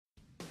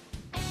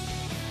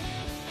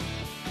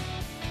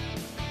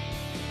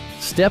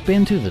Step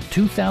into the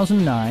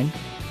 2009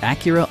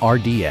 Acura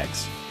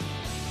RDX.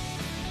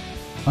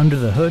 Under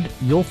the hood,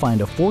 you'll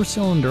find a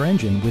 4-cylinder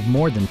engine with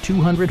more than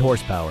 200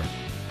 horsepower,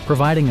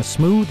 providing a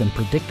smooth and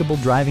predictable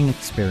driving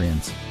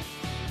experience.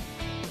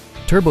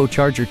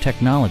 Turbocharger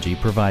technology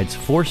provides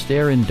forced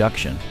air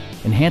induction,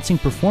 enhancing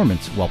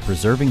performance while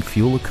preserving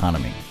fuel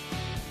economy.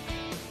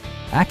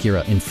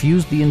 Acura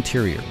infused the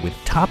interior with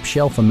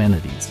top-shelf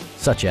amenities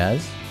such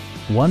as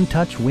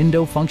one-touch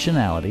window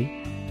functionality,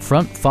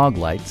 front fog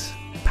lights,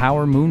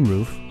 power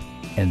moonroof,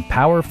 and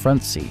power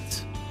front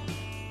seats.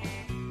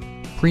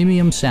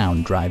 Premium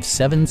sound drives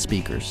 7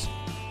 speakers,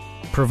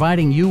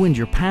 providing you and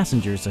your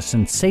passengers a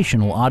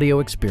sensational audio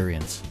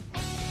experience.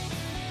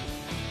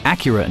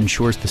 Acura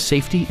ensures the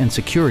safety and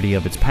security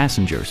of its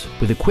passengers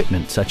with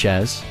equipment such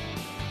as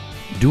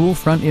dual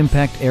front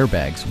impact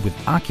airbags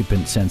with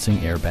occupant sensing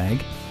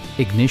airbag,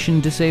 ignition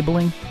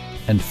disabling,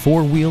 and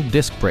 4-wheel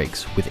disc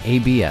brakes with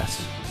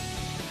ABS.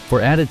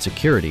 For added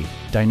security,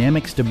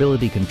 dynamic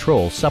stability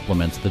control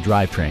supplements the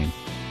drivetrain.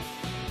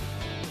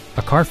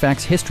 A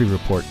Carfax history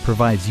report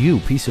provides you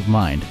peace of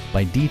mind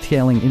by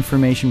detailing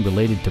information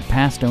related to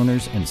past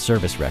owners and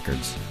service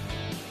records.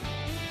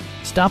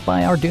 Stop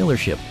by our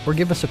dealership or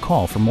give us a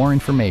call for more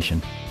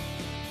information.